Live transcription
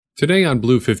Today on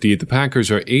Blue 58, the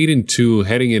Packers are 8-2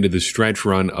 heading into the stretch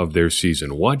run of their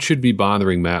season. What should be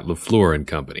bothering Matt LaFleur and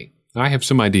company? I have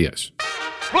some ideas.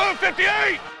 Blue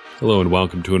 58! Hello and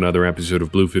welcome to another episode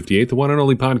of Blue 58, the one and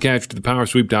only podcast at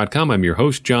thepowersweep.com. I'm your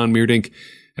host, John Meerdink.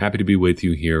 Happy to be with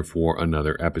you here for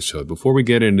another episode. Before we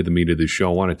get into the meat of the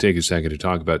show, I want to take a second to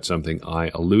talk about something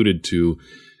I alluded to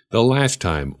the last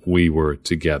time we were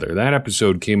together. That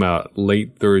episode came out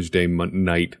late Thursday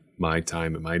night, my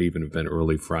time. It might even have been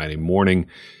early Friday morning.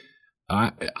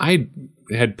 I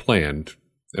had planned,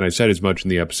 and I said as much in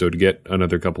the episode, to get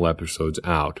another couple episodes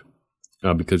out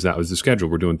because that was the schedule.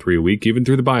 We're doing 3 a week. Even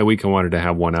through the bye week, I wanted to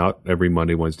have one out every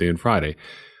Monday, Wednesday, and Friday.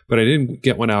 But I didn't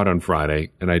get one out on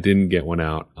Friday, and I didn't get one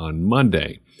out on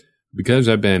Monday because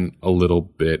I've been a little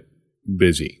bit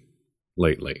busy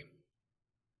lately.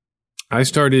 I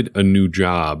started a new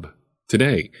job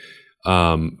today.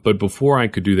 But before I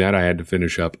could do that, I had to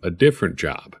finish up a different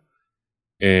job.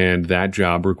 And that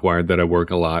job required that I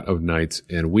work a lot of nights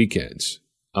and weekends.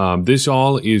 This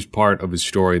all is part of a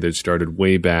story that started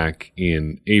way back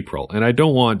in April. And I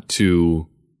don't want to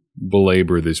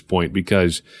belabor this point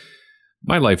because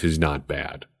my life is not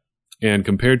bad. And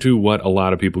compared to what a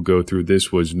lot of people go through,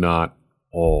 this was not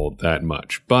all that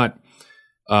much. But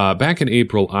back in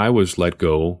April, I was let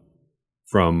go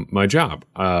from my job,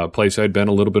 a place I'd been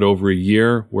a little bit over a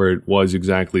year, where it was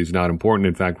exactly is not important.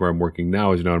 In fact, where I'm working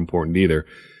now is not important either.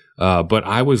 But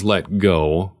I was let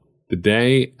go the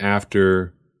day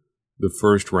after the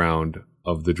first round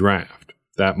of the draft.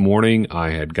 That morning,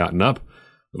 I had gotten up a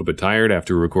little bit tired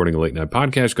after recording a late night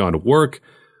podcast, gone to work,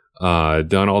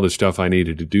 done all the stuff I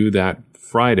needed to do that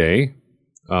Friday,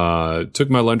 took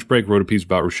my lunch break, wrote a piece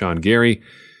about Rashawn Gary,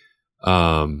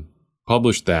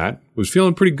 published that, was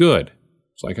feeling pretty good.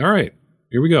 It's like, all right,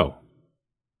 here we go.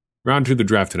 Round to the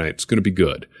draft tonight. It's going to be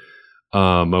good.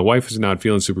 My wife was not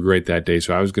feeling super great that day,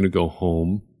 so I was going to go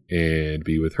home and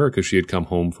be with her because she had come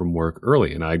home from work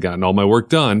early, and I had gotten all my work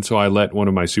done, so I let one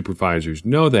of my supervisors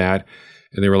know that,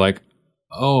 and they were like,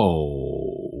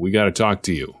 oh, we got to talk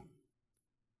to you.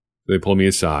 They pulled me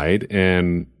aside,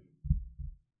 and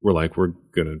we're like, we're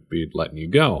going to be letting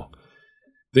you go.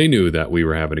 They knew that we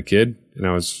were having a kid, and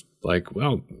I was like,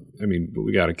 well, I mean, but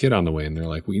we got a kid on the way. And they're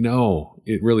like, we know,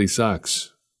 it really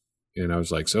sucks. And I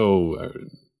was like, so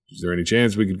is there any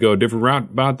chance we could go a different route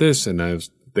about this? And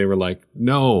they were like,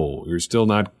 no, you're still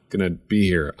not going to be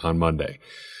here on Monday.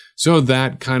 So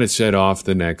that kind of set off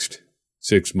the next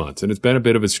 6 months. And it's been a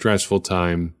bit of a stressful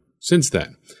time since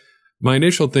then. My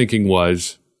initial thinking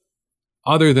was,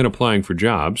 other than applying for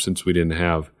jobs, since we didn't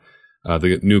have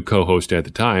the new co-host at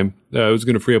the time, I was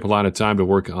going to free up a lot of time to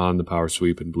work on the Power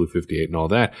Sweep and Blue 58 and all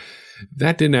that.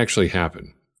 That didn't actually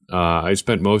happen. I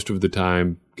spent most of the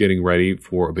time getting ready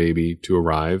for a baby to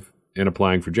arrive and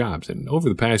applying for jobs. And over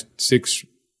the past 6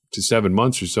 to 7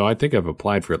 months or so, I think I've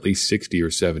applied for at least 60 or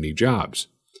 70 jobs.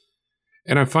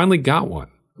 And I finally got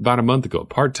one about a month ago, a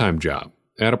part-time job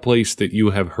at a place that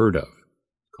you have heard of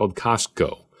called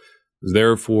Costco. I was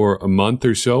there for a month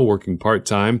or so working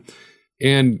part-time.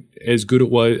 And as good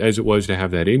as it was to have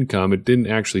that income, it didn't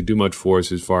actually do much for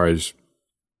us as far as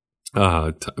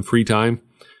free time,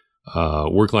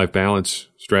 work-life balance,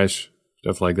 stress,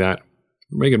 stuff like that.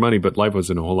 We're making money, but life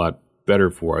wasn't a whole lot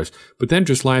better for us. But then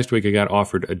just last week, I got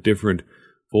offered a different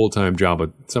full-time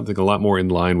job, something a lot more in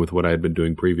line with what I had been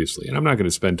doing previously. And I'm not going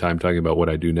to spend time talking about what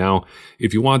I do now.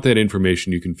 If you want that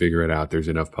information, you can figure it out. There's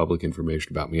enough public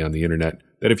information about me on the internet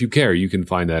that if you care, you can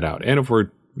find that out. And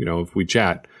if we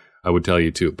chat, I would tell you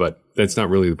too, but that's not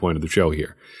really the point of the show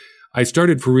here. I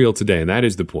started for real today, and that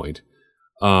is the point.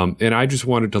 And I just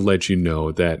wanted to let you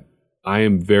know that I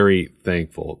am very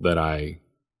thankful that I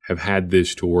have had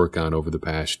this to work on over the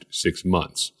past 6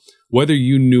 months. Whether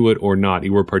you knew it or not,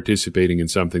 you were participating in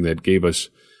something that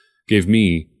gave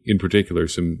me in particular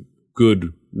some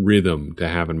good rhythm to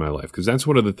have in my life, because that's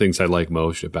one of the things I like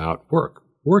most about work.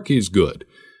 Work is good.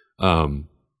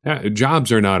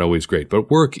 Jobs are not always great, but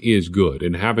work is good.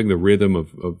 And having the rhythm of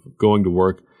going to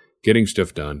work, getting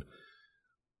stuff done,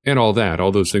 and all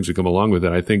those things that come along with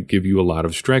it, I think give you a lot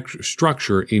of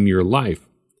structure in your life.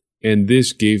 And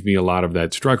this gave me a lot of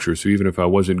that structure. So even if I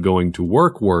wasn't going to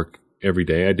work every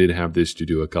day, I did have this to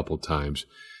do a couple times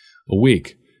a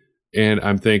week. And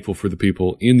I'm thankful for the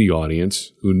people in the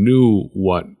audience who knew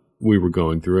what we were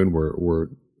going through and were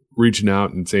reaching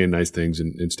out and saying nice things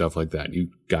and stuff like that. You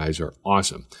guys are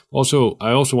awesome. Also,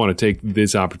 I also want to take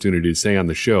this opportunity to say on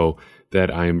the show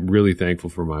that I'm really thankful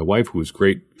for my wife, who was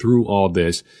great through all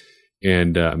this.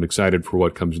 And I'm excited for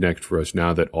what comes next for us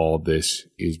now that all this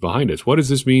is behind us. What does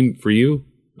this mean for you,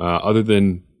 other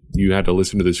than you had to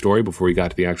listen to the story before you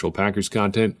got to the actual Packers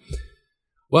content?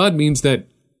 Well, it means that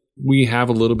we have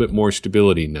a little bit more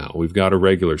stability now. We've got a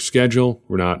regular schedule.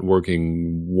 We're not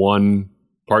working one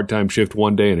part-time shift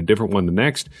one day and a different one the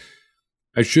next.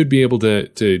 I should be able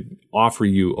to offer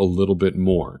you a little bit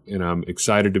more, and I'm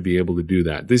excited to be able to do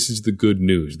that. This is the good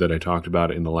news that I talked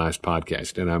about in the last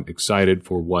podcast, and I'm excited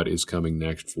for what is coming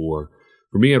next for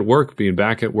me at work, being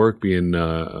back at work, being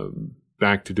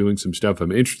back to doing some stuff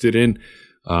I'm interested in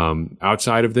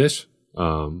outside of this.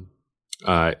 I'm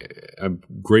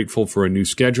grateful for a new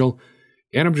schedule,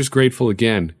 and I'm just grateful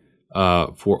again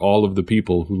for all of the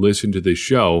people who listen to this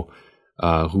show,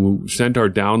 who sent our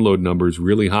download numbers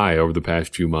really high over the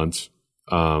past few months,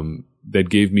 that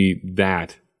gave me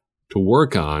that to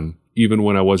work on even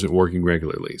when I wasn't working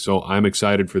regularly. So I'm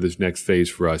excited for this next phase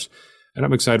for us, and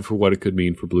I'm excited for what it could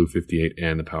mean for Blue 58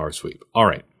 and the Power Sweep. All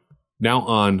right, now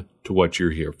on to what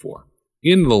you're here for.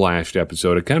 In the last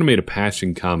episode, I kind of made a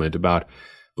passing comment about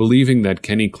believing that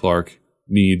Kenny Clark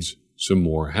needs some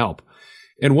more help.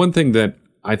 And one thing that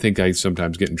I think I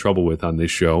sometimes get in trouble with on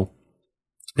this show,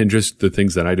 and just the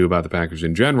things that I do about the Packers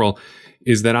in general,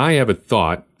 is that I have a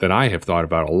thought that I have thought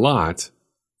about a lot,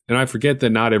 and I forget that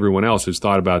not everyone else has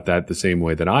thought about that the same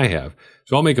way that I have.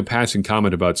 So I'll make a passing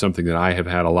comment about something that I have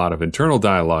had a lot of internal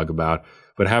dialogue about,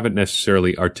 but haven't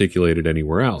necessarily articulated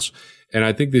anywhere else. And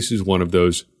I think this is one of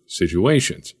those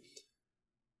situations.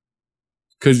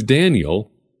 Because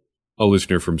Daniel, a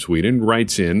listener from Sweden,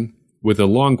 writes in with a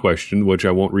long question, which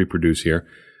I won't reproduce here,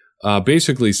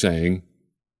 basically saying,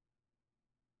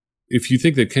 if you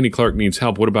think that Kenny Clark needs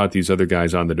help, what about these other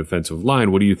guys on the defensive line?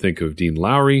 What do you think of Dean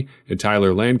Lowry and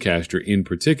Tyler Lancaster in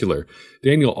particular?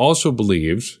 Daniel also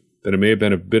believes that it may have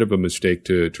been a bit of a mistake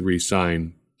to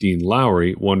re-sign Dean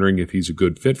Lowry, wondering if he's a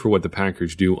good fit for what the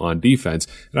Packers do on defense.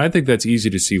 And I think that's easy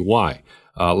to see why.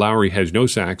 Lowry has no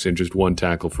sacks and just one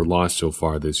tackle for loss so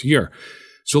far this year.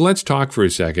 So let's talk for a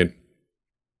second.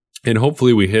 And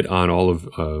hopefully we hit on all of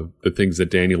the things that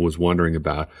Daniel was wondering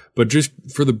about. But just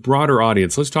for the broader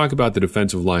audience, let's talk about the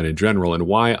defensive line in general and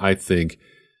why I think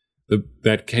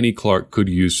that Kenny Clark could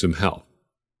use some help.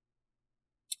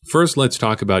 First, let's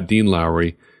talk about Dean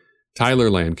Lowry,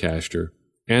 Tyler Lancaster,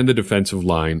 and the defensive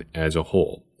line as a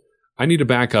whole. I need to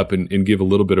back up and give a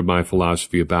little bit of my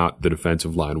philosophy about the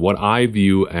defensive line, what I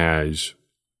view as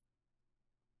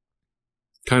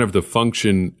kind of the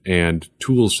function and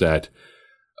tool set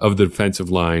of the defensive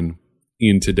line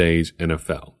in today's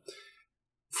NFL.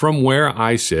 From where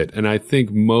I sit, and I think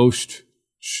most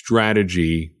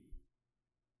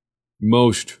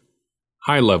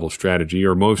high-level strategy,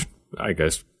 or most, I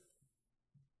guess,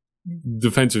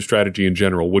 defensive strategy in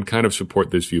general would kind of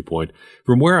support this viewpoint.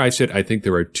 From where I sit, I think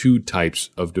there are two types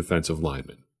of defensive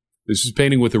linemen. This is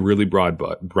painting with a really broad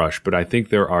brush, but I think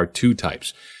there are two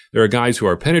types. There are guys who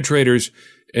are penetrators,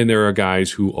 and there are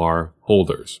guys who are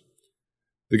holders.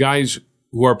 The guys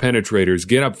who are penetrators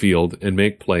get upfield and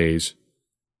make plays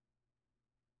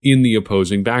in the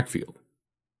opposing backfield.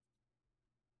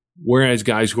 Whereas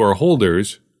guys who are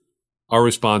holders are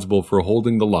responsible for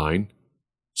holding the line,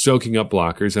 soaking up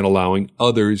blockers, and allowing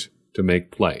others to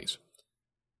make plays.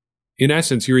 In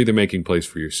essence, you're either making plays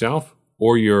for yourself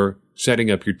or you're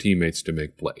setting up your teammates to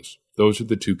make plays. Those are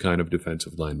the two kind of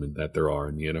defensive linemen that there are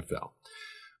in the NFL.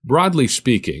 Broadly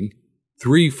speaking,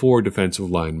 3-4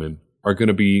 defensive linemen are going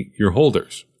to be your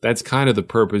holders. That's kind of the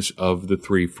purpose of the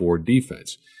 3-4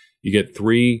 defense. You get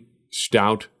three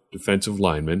stout defensive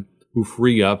linemen who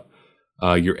free up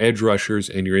your edge rushers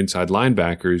and your inside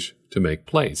linebackers to make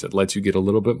plays. It lets you get a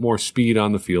little bit more speed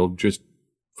on the field just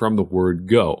from the word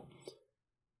go.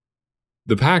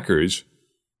 The Packers,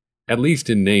 at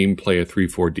least in name, play a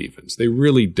 3-4 defense. They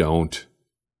really don't.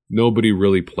 Nobody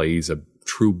really plays a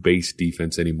true base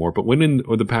defense anymore, but when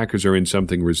the Packers are in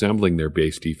something resembling their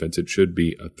base defense, it should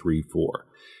be a 3-4.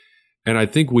 And I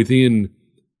think within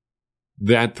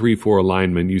that 3-4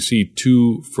 alignment, you see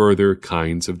two further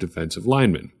kinds of defensive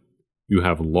linemen. You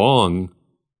have long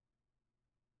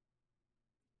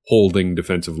holding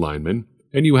defensive linemen,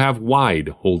 and you have wide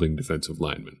holding defensive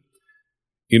linemen.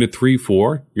 In a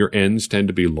 3-4, your ends tend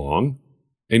to be long,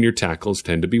 and your tackles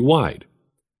tend to be wide.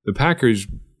 The Packers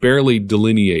barely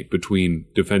delineate between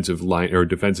defensive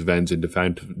ends and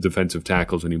defensive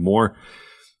tackles anymore.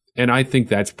 And I think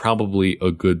that's probably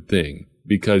a good thing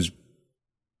because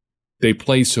they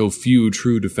play so few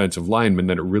true defensive linemen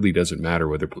that it really doesn't matter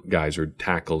whether guys are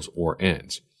tackles or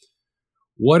ends.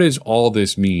 What does all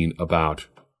this mean about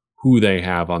who they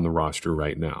have on the roster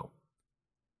right now?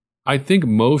 I think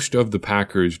most of the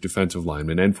Packers defensive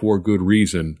linemen, and for good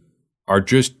reason, are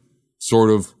just sort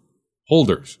of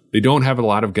holders. They don't have a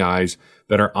lot of guys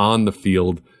that are on the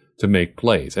field to make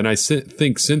plays. And I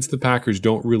think since the Packers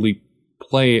don't really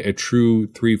play a true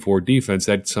 3-4 defense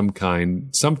that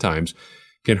sometimes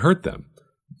can hurt them.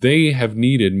 They have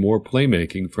needed more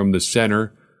playmaking from the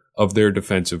center of their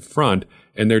defensive front,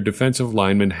 and their defensive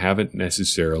linemen haven't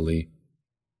necessarily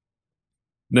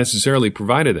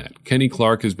provided that. Kenny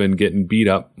Clark has been getting beat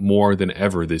up more than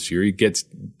ever this year. He gets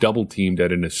double teamed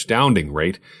at an astounding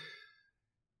rate.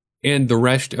 And the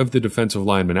rest of the defensive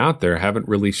linemen out there haven't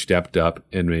really stepped up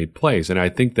and made plays. And I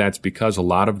think that's because a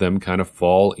lot of them kind of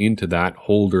fall into that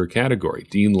holder category.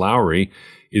 Dean Lowry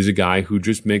is a guy who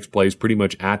just makes plays pretty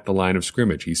much at the line of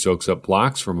scrimmage. He soaks up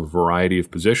blocks from a variety of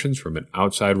positions, from an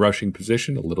outside rushing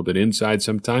position, a little bit inside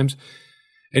sometimes,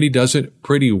 and he does it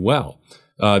pretty well.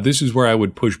 This is where I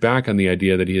would push back on the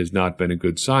idea that he has not been a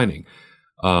good signing.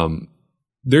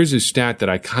 There's a stat that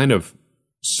I kind of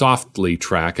softly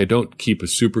track. I don't keep a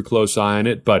super close eye on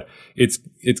it, but it's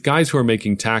guys who are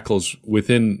making tackles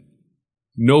within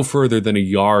no further than a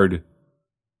yard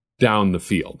down the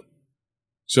field.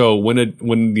 So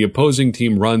when the opposing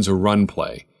team runs a run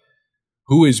play,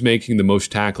 who is making the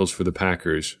most tackles for the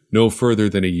Packers no further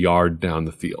than a yard down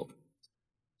the field?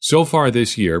 So far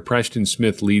this year, Preston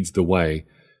Smith leads the way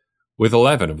with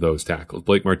 11 of those tackles.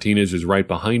 Blake Martinez is right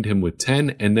behind him with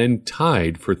 10, and then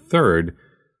tied for third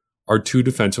are two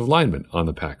defensive linemen on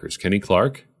the Packers, Kenny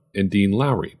Clark and Dean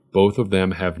Lowry. Both of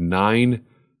them have 9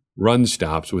 run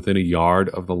stops within a yard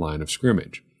of the line of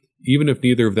scrimmage. Even if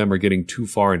neither of them are getting too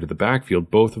far into the backfield,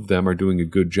 both of them are doing a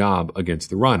good job against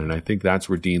the run, and I think that's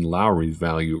where Dean Lowry's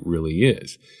value really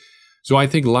is. So I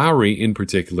think Lowry, in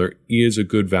particular, is a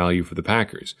good value for the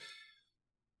Packers.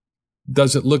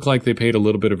 Does it look like they paid a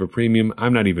little bit of a premium?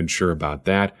 I'm not even sure about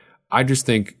that. I just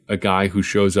think a guy who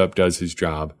shows up, does his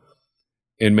job,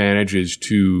 and manages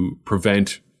to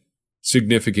prevent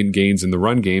significant gains in the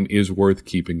run game is worth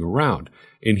keeping around.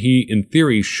 And he, in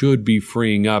theory, should be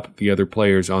freeing up the other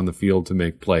players on the field to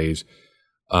make plays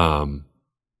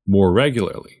more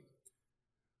regularly.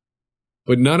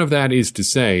 But none of that is to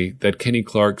say that Kenny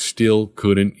Clark still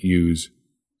couldn't use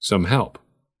some help.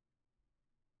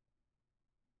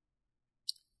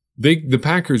 The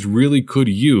Packers really could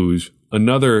use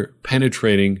another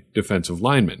penetrating defensive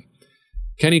lineman.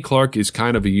 Kenny Clark is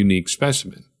kind of a unique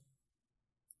specimen.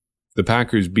 The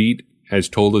Packers beat has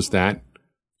told us that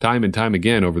time and time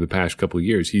again over the past couple of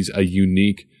years. He's a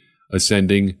unique,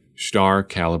 ascending, star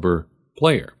caliber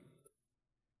player.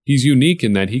 He's unique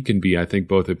in that he can be, I think,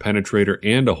 both a penetrator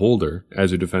and a holder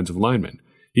as a defensive lineman.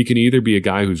 He can either be a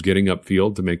guy who's getting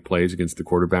upfield to make plays against the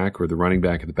quarterback or the running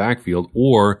back in the backfield,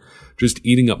 or just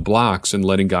eating up blocks and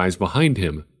letting guys behind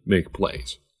him make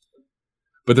plays.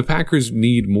 But the Packers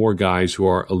need more guys who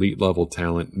are elite level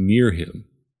talent near him,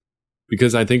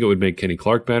 because I think it would make Kenny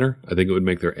Clark better, I think it would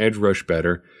make their edge rush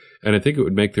better, and I think it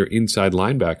would make their inside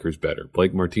linebackers better,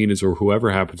 Blake Martinez or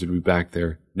whoever happens to be back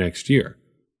there next year.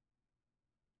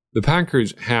 The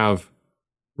Packers have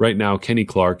right now Kenny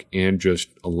Clark and just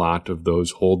a lot of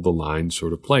those hold the line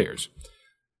sort of players.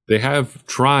 They have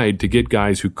tried to get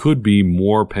guys who could be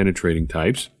more penetrating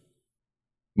types.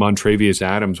 Montravius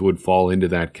Adams would fall into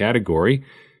that category.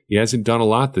 He hasn't done a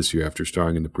lot this year after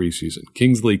starring in the preseason.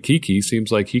 Kingsley Keke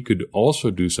seems like he could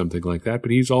also do something like that,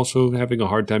 but he's also having a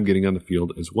hard time getting on the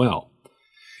field as well.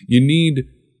 You need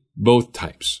both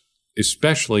types,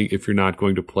 especially if you're not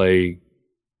going to play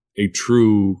a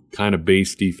true kind of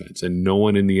base defense, and no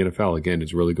one in the NFL, again,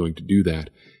 is really going to do that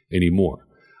anymore.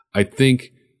 I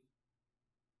think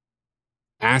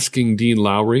asking Dean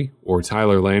Lowry, or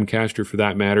Tyler Lancaster for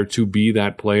that matter, to be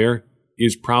that player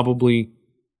is probably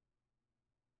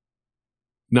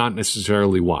not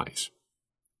necessarily wise.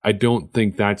 I don't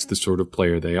think that's the sort of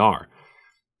player they are.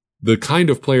 The kind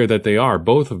of player that they are,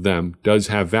 both of them, does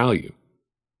have value.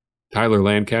 Tyler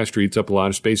Lancaster eats up a lot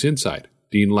of space inside.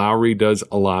 Dean Lowry does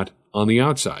a lot on the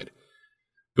outside.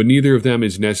 But neither of them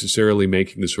is necessarily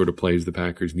making the sort of plays the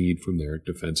Packers need from their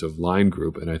defensive line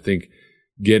group, and I think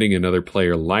getting another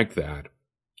player like that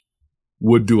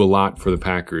would do a lot for the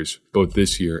Packers, both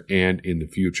this year and in the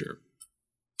future.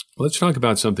 Let's talk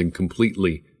about something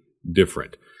completely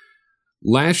different.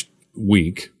 Last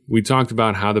week, we talked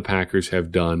about how the Packers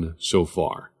have done so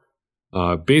far,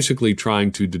 basically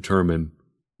trying to determine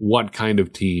what kind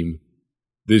of team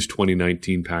this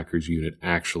 2019 Packers unit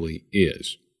actually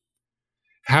is.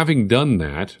 Having done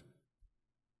that,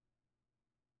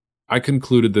 I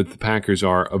concluded that the Packers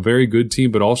are a very good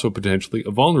team, but also potentially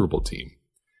a vulnerable team.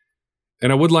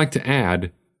 And I would like to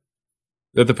add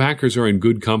that the Packers are in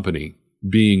good company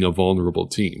being a vulnerable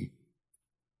team.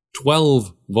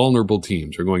 12 vulnerable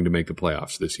teams are going to make the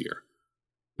playoffs this year.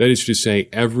 That is to say,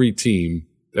 every team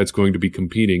that's going to be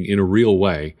competing in a real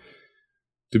way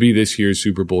to be this year's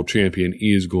Super Bowl champion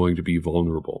is going to be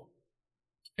vulnerable.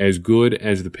 as good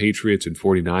as the Patriots and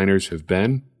 49ers have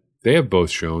been, they have both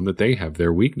shown that they have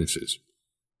their weaknesses.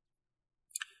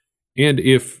 And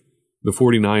if the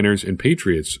 49ers and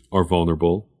Patriots are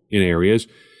vulnerable in areas,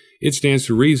 it stands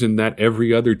to reason that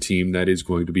every other team that is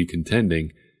going to be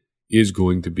contending is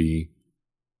going to be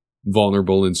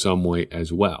vulnerable in some way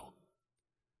as well.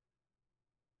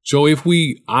 So if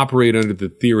we operate under the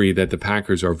theory that the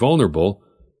Packers are vulnerable,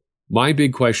 my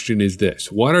big question is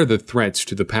this: what are the threats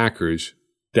to the Packers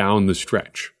down the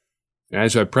stretch?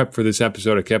 As I prepped for this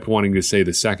episode, I kept wanting to say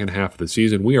the second half of the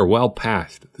season. We are well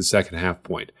past the second half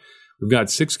point. We've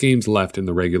got 6 games left in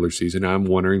the regular season. I'm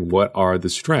wondering what are the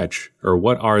stretch, or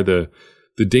what are the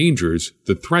dangers,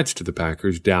 the threats to the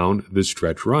Packers down the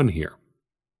stretch run here.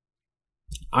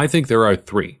 I think there are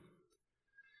 3.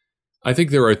 I think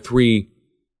there are 3,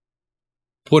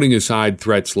 putting aside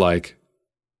threats like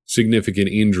significant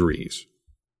injuries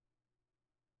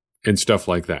and stuff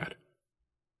like that.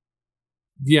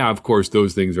 Yeah, of course,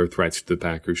 those things are threats to the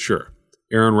Packers, sure.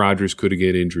 Aaron Rodgers could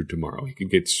get injured tomorrow. He could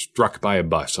get struck by a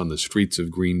bus on the streets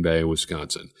of Green Bay,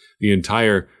 Wisconsin. The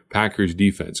entire Packers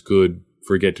defense could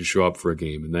forget to show up for a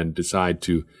game and then decide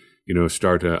to,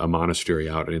 start a monastery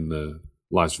out in the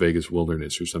Las Vegas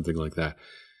wilderness or something like that.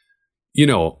 You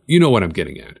know what I'm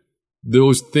getting at.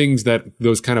 Those things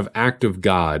those kind of act of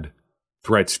God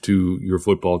threats to your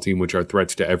football team, which are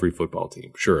threats to every football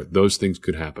team. Sure, those things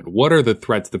could happen. What are the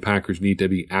threats the Packers need to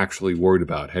be actually worried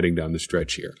about heading down the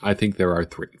stretch here? I think there are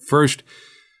 3. First,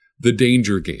 the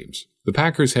danger games. The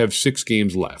Packers have 6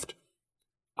 games left.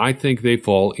 I think they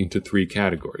fall into 3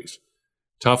 categories.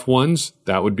 Tough ones,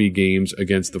 that would be games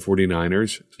against the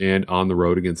 49ers and on the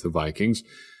road against the Vikings.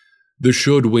 The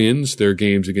should wins, they're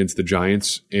games against the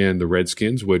Giants and the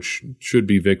Redskins, which should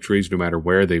be victories no matter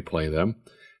where they play them.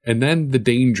 And then the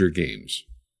danger games,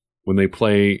 when they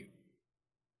play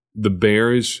the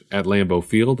Bears at Lambeau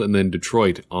Field and then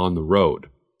Detroit on the road.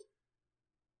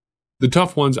 The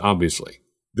tough ones, obviously,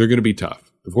 they're going to be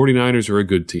tough. The 49ers are a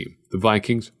good team. The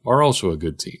Vikings are also a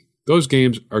good team. Those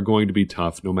games are going to be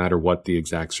tough no matter what the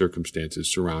exact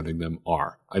circumstances surrounding them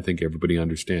are. I think everybody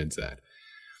understands that.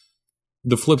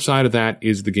 The flip side of that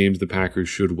is the games the Packers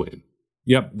should win.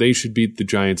 Yep, they should beat the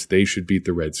Giants. They should beat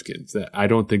the Redskins. I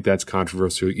don't think that's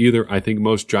controversial either. I think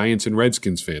most Giants and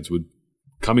Redskins fans would,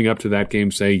 coming up to that game,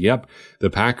 say, yep,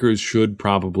 the Packers should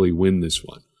probably win this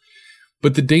one.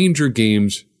 But the danger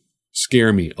games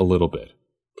scare me a little bit.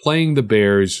 Playing the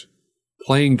Bears,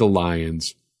 playing the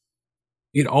Lions,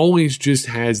 it always just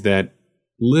has that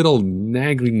little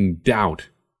nagging doubt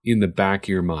in the back of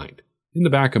your mind. In the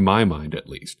back of my mind, at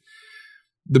least.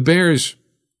 The Bears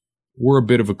were a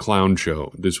bit of a clown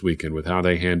show this weekend with how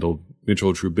they handled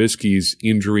Mitchell Trubisky's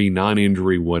injury,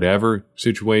 non-injury, whatever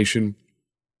situation.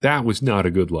 That was not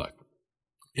a good look.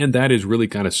 And that is really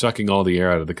kind of sucking all the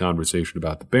air out of the conversation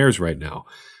about the Bears right now.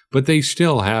 But they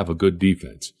still have a good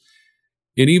defense.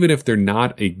 And even if they're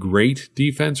not a great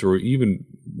defense or even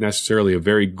necessarily a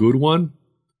very good one,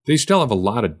 they still have a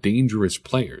lot of dangerous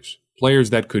players. Players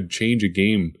that could change a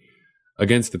game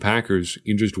against the Packers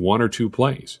in just 1 or 2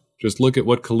 plays. Just look at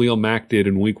what Khalil Mack did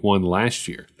in Week 1 last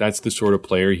year. That's the sort of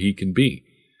player he can be.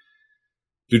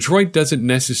 Detroit doesn't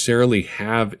necessarily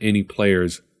have any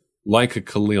players like a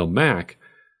Khalil Mack,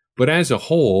 but as a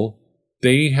whole,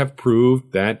 they have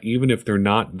proved that even if they're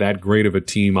not that great of a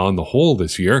team on the whole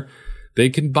this year, they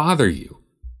can bother you.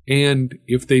 And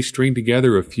if they string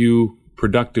together a few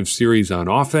productive series on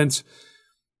offense,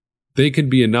 they can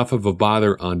be enough of a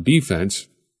bother on defense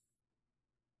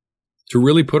to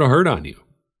really put a hurt on you.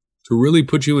 To really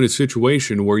put you in a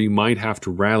situation where you might have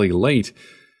to rally late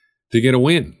to get a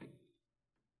win.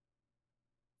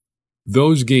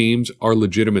 Those games are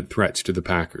legitimate threats to the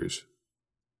Packers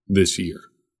this year,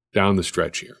 down the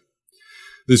stretch here.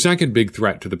 The second big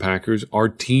threat to the Packers are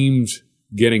teams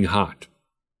getting hot.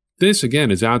 This,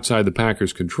 again, is outside the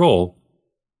Packers' control,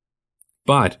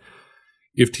 but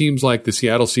if teams like the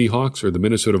Seattle Seahawks or the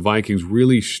Minnesota Vikings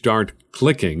really start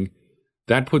clicking,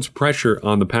 that puts pressure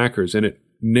on the Packers, and it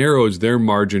narrows their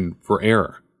margin for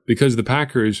error because the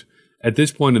Packers at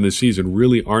this point in the season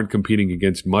really aren't competing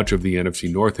against much of the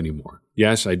NFC North anymore.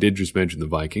 Yes, I did just mention the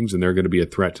Vikings, and they're going to be a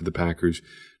threat to the Packers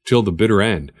till the bitter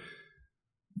end.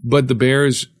 But the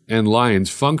Bears and Lions,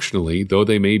 functionally, though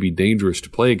they may be dangerous to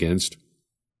play against,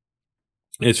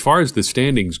 as far as the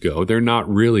standings go, they're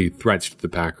not really threats to the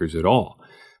Packers at all.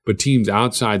 But teams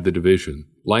outside the division,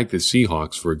 like the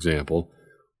Seahawks, for example,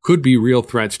 could be real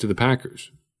threats to the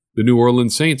Packers. The New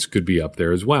Orleans Saints could be up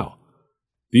there as well.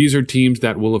 These are teams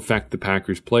that will affect the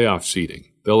Packers' playoff seeding.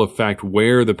 They'll affect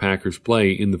where the Packers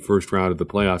play in the first round of the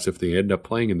playoffs if they end up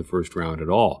playing in the first round at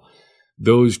all.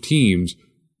 Those teams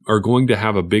are going to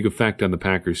have a big effect on the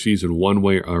Packers season one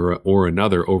way or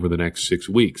another over the next 6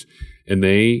 weeks. And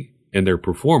they and their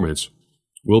performance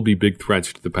will be big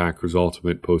threats to the Packers'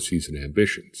 ultimate postseason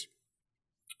ambitions.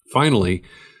 Finally,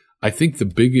 I think the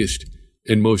biggest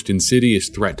and most insidious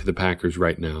threat to the Packers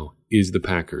right now is the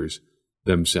Packers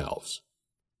themselves.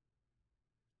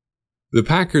 The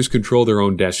Packers control their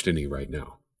own destiny right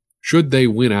now. Should they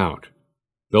win out,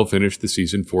 they'll finish the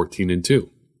season 14-2.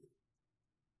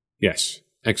 Yes,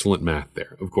 excellent math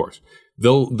there, of course.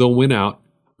 They'll win out,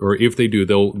 or if they do,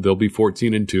 they'll be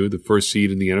 14-2, the first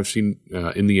seed in the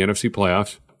NFC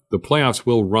playoffs. The playoffs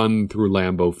will run through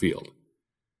Lambeau Field.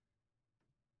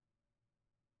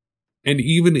 And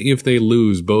even if they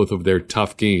lose both of their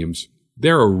tough games,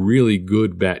 they're a really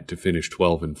good bet to finish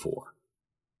 12-4.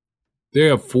 They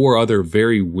have 4 other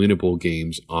very winnable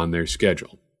games on their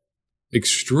schedule.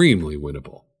 Extremely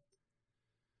winnable.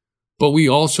 But we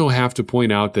also have to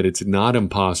point out that it's not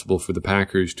impossible for the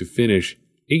Packers to finish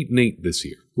 8-8 this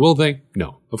year. Will they?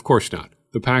 No, of course not.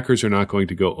 The Packers are not going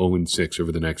to go 0-6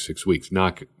 over the next 6 weeks.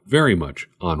 Knock very much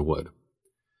on wood.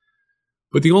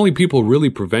 But the only people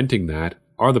really preventing that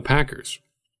are the Packers.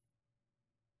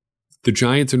 The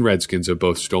Giants and Redskins have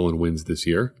both stolen wins this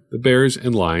year. The Bears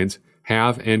and Lions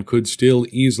have and could still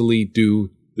easily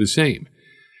do the same.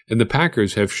 And the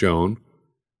Packers have shown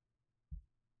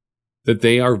that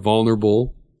they are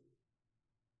vulnerable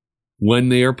when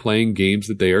they are playing games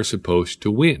that they are supposed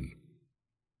to win.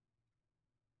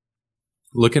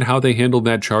 Look at how they handled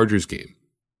that Chargers game.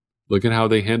 Look at how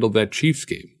they handled that Chiefs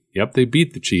game. Yep, they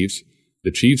beat the Chiefs.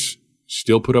 The Chiefs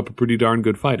still put up a pretty darn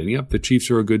good fight. And yep, the Chiefs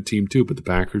are a good team too, but the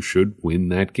Packers should win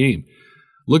that game.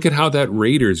 Look at how that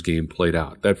Raiders game played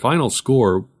out. That final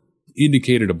score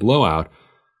indicated a blowout,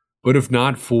 but if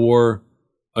not for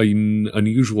an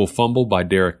unusual fumble by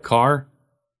Derek Carr,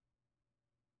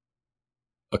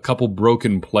 a couple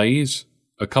broken plays,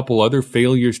 a couple other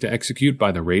failures to execute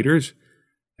by the Raiders,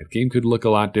 that game could look a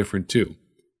lot different too.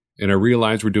 And I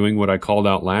realize we're doing what I called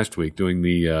out last week, doing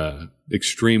the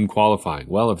extreme qualifying.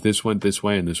 Well, if this went this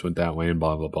way and this went that way and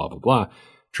blah, blah, blah, blah, blah.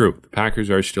 True, the Packers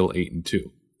are still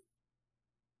 8-2.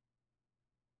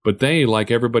 But they,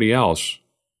 like everybody else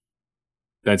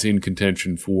that's in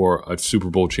contention for a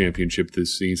Super Bowl championship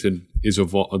this season,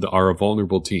 are a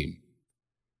vulnerable team.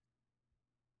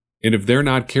 And if they're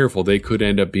not careful, they could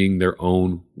end up being their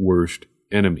own worst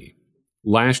enemy.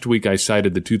 Last week, I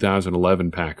cited the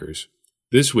 2011 Packers.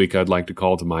 This week, I'd like to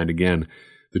call to mind again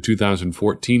the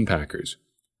 2014 Packers,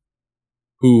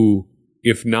 who,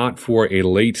 if not for a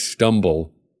late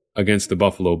stumble against the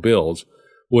Buffalo Bills,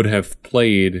 would have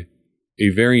played a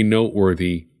very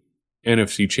noteworthy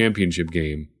NFC Championship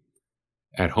game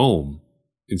at home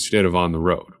instead of on the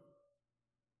road.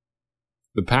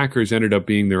 The Packers ended up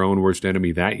being their own worst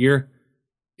enemy that year.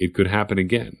 It could happen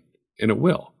again, and it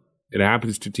will. It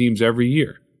happens to teams every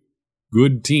year.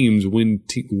 Good teams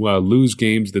lose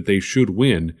games that they should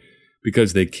win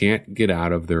because they can't get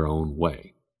out of their own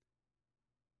way.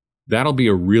 That'll be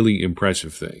a really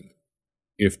impressive thing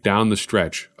if down the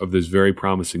stretch of this very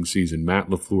promising season, Matt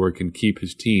LaFleur can keep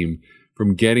his team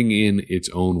from getting in its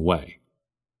own way.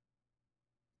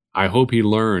 I hope he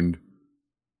learned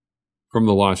from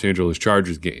the Los Angeles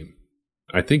Chargers game.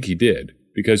 I think he did,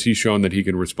 because he's shown that he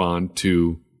can respond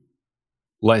to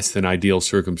less than ideal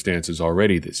circumstances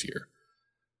already this year.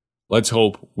 Let's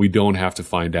hope we don't have to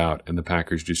find out and the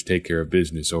Packers just take care of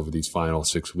business over these final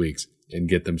 6 weeks and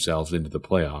get themselves into the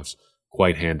playoffs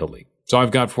quite handily. So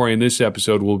I've got for you in this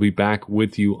episode. We'll be back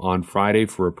with you on Friday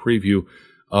for a preview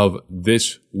of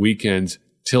this weekend's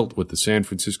tilt with the San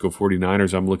Francisco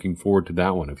 49ers. I'm looking forward to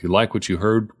that one. If you like what you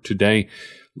heard today,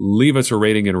 leave us a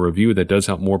rating and a review. That does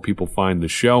help more people find the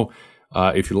show.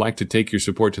 If you'd like to take your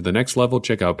support to the next level,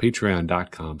 check out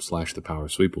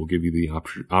patreon.com/thepowersweep. We'll give you the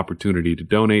opportunity to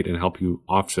donate and help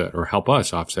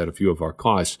us offset a few of our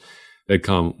costs that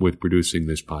come with producing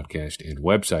this podcast and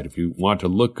website. If you want to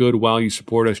look good while you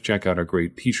support us, check out our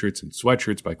great t-shirts and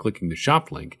sweatshirts by clicking the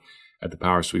shop link at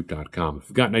thepowersweep.com. If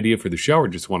you've got an idea for the show or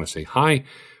just want to say hi,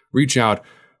 reach out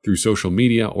through social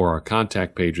media or our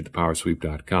contact page at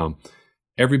thepowersweep.com.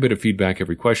 Every bit of feedback,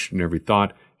 every question, every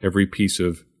thought, every piece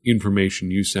of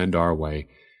information you send our way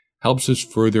helps us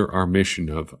further our mission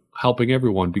of helping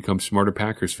everyone become smarter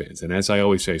Packers fans. And as I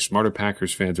always say, smarter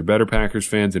Packers fans are better Packers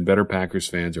fans, and better Packers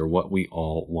fans are what we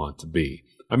all want to be.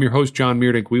 I'm your host, John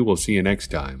Meerdink. We will see you next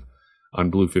time on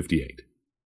Blue 58.